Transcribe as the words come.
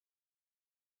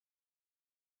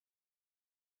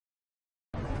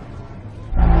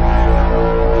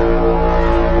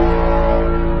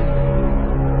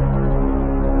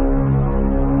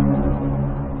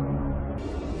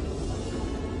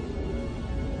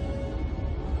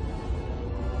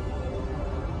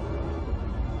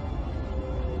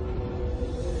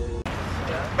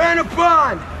and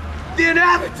upon the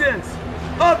inhabitants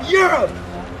of Europe,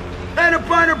 and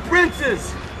upon her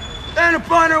princes, and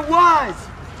upon her wives.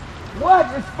 What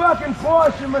is fucking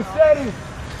Porsche, Mercedes,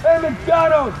 and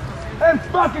McDonald's, and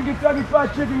fucking Kentucky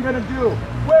Fried Chicken gonna do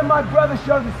when my brother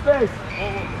shows his face?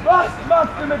 Was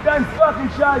machst du mit deinem fucking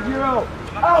scheiß Euro?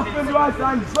 Auch wenn du hast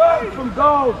ein Bird from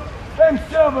gold and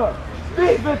silver.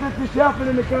 Wie wird es nicht helfen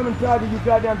in the coming Tage, you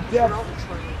goddamn death?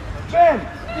 Ben,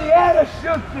 the Erde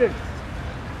shoots it.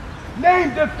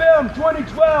 Name the film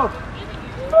 2012.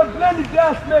 Verblended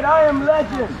Dust mit I Am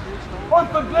Legend. Und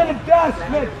Verblended Dust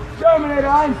mit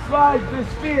Terminator 1, 2 bis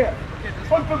 4.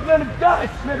 Und Verblended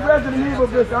Dust mit Resident Evil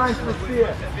bis 1 bis 4.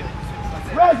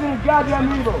 Resident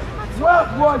Goddamn Evil.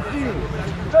 World War Z.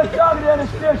 Das sagen wir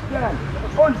nicht stillstand.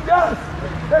 Und das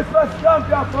ist was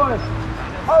kommt auf euch.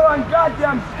 Euren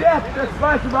Goddamn Death, das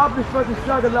weiß überhaupt nicht, was ich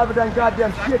sage, love dein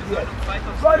Goddamn Shit jetzt.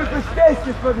 Weil du verstehst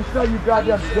nicht, was ich sage, you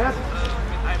Goddamn Death.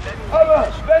 Aber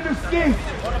wenn du siehst,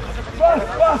 was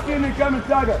machst du in den kommenden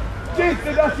Tagen? Siehst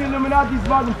du, dass die Illuminatis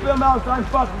morgen Film aus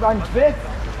einfach einen Witz?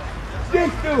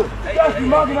 Siehst du, dass die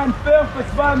morgen einen Film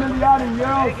für 2 Milliarden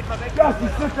Euro, dass du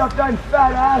sitzt auf deinen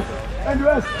fat ass und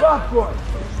du hast Popcorn?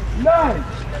 Nein,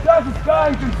 das ist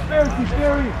kein Conspiracy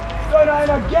Theory, sondern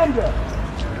eine Agenda.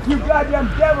 You goddamn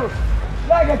devils,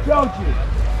 like I told you.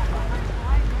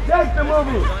 Take the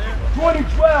movie,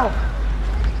 2012,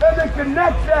 and then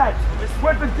connect that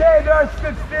with the day the earth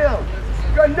stood still.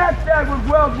 Connect that with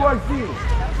World War Z.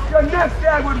 Connect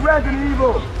that with Resident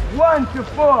Evil 1 to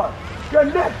 4.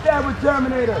 Connect that with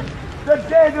Terminator. The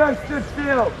day the earth stood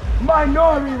still.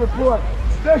 Minority Report.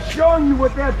 They're showing you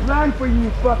what they're planning for you,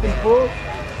 you fucking fools.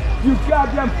 You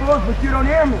goddamn fools, but you don't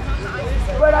hear me.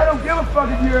 But I don't give a fuck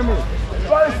if you hear me.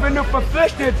 Weil ich bin nur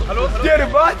verpflichtet, dir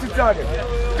die Wahrheit zu sagen.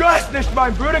 Du hast nicht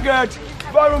mein Bruder gehört,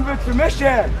 warum willst du mich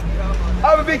hören?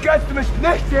 Aber wie kannst du mich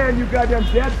nicht hören, you goddamn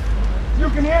dead? You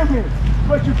can hear me,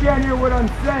 but you can't hear what I'm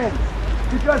saying.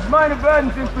 Because meine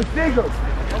Worte sind versiegelt.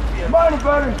 Meine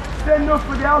Worte sind nur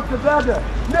für die Außenwelt,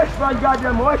 nicht mein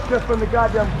goddamn Oyster from the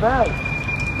goddamn Welt.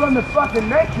 From the fucking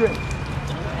Matrix.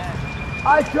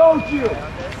 I told you,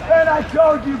 and I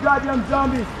told you goddamn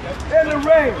zombies, in the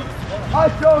rain. I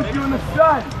told you in the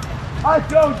sun. I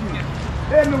told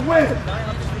you in the wind.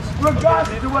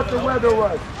 Regardless of what the weather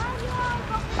was.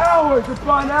 Hours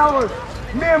upon hours,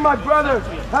 me and my brothers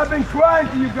have been crying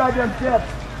to you goddamn death.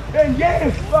 And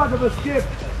jedes Tag of a skip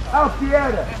auf die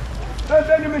Erde. Und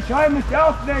wenn du mich heimlich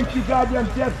aufnimmst, you goddamn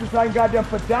death, ist ein goddamn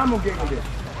Verdammung gegen dich.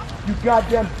 You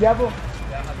goddamn devil.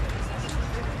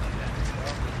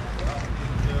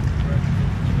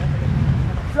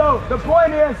 So, the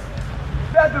point is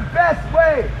that the best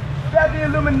way that the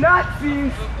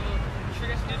Illuminati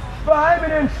verheimen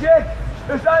den Shit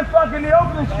ist einfach in die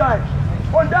Öffentlichkeit.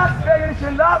 Und deswegen ich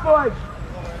entlarve euch.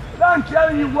 I'm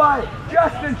telling you why.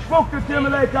 Justin Schmuck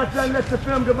Timberlake hat seinen letzten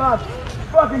Film gemacht.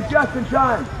 Fucking just in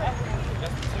time.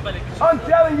 I'm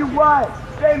telling you why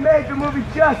they made the movie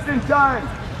just in time.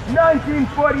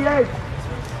 1948.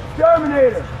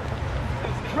 Terminator.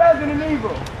 Resident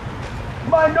Evil.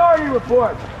 Minority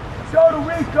Report. Total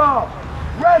Recall.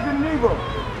 Resident Evil.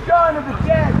 Dawn of the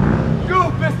Dead. Du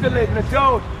bist der lebende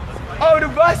Tod. Aber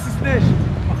du weißt es nicht.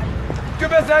 Du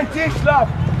bist ein Tiefschlaf.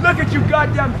 Look at you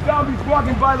goddamn zombies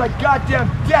walking by like goddamn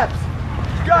deaths.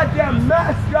 Goddamn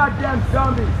mass goddamn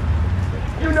zombies.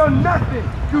 You know nothing.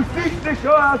 Du siehst nicht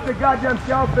aus der goddamn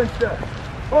Schaufenster.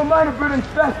 Oh, meine Brüder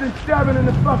fest and stabbing in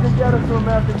the fucking ghetto to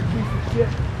America, you piece of shit.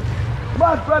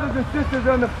 My brothers and sisters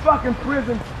are in the fucking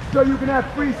prison so you can have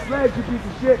free slaves, you piece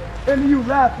of shit. And you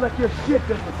laugh like your shit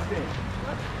doesn't stink.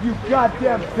 You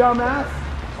goddamn dumbass.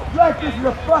 Like this is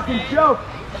a fucking joke.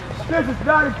 This is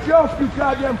not a joke, you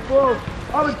goddamn fools.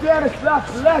 Aber der ist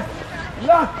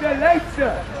lacht der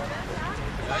Letzte.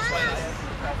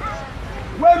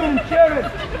 Women and children,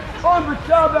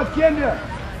 unbezahlbare Kinder,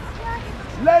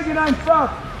 legen einfach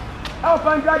auf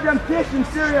ein goddamn Tisch in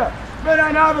Syria mit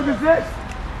ein halbes Gesicht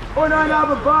und ein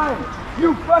halbes Bein.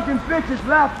 You fucking bitches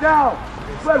laugh now.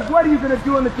 But what are you gonna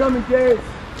do in the coming days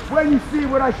when you see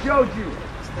what I showed you?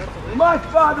 My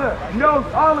Father knows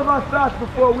all of our thoughts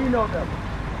before we know them.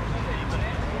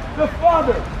 The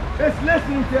Father is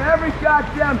listening to every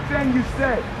goddamn thing you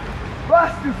say.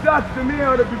 Was du sagst zu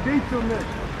mir oder du dienst zu mir?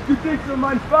 Du dienst zu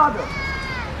meinem Vater.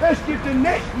 Es gibt dir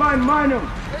nicht meine Meinung,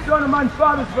 sondern mein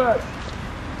Vaters Wort.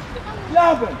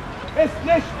 Glauben ist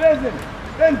nicht Wissen,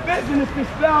 denn Wissen ist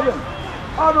nicht Glauben.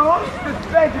 Aber uns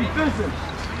ist Beten Wissen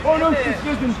und uns ist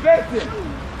Wissen Beten.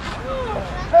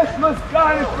 Es muss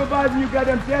gar nicht vorbei sein, you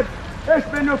goddamn dead. Ich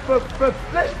bin nur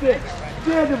verpflichtet,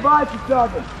 dir die Wahrheit zu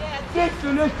sagen. Siehst du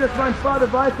nicht, dass mein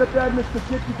Vater weiß, dass er mich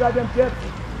geschickt, you goddamn dead?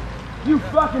 You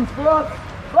fucking fraud.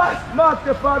 Was mag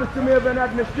der Vater zu mir, wenn er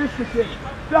nicht diskutiert?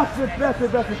 Das wird besser,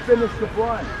 dass ich bin nicht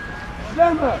geboren.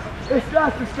 Schlimmer ist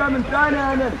das, es kommen deine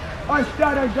Hände,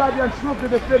 anstatt ein Guardian Schmucke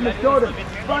des Fitness Todes,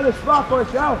 weil es wagt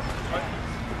euch aus.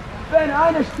 Wenn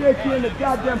einer steht hier in der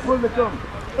Goddamn Publikum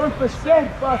und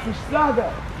versteht, was ich sage,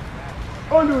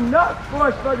 und du not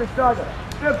force what I sage,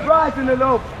 the prize in the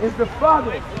loaf is the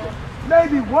Father.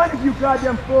 Maybe one of you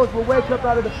goddamn fools will wake up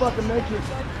out of the fucking matrix.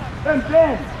 And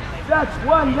then, that's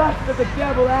one less that the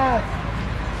devil has.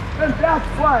 And that's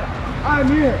why I'm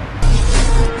here.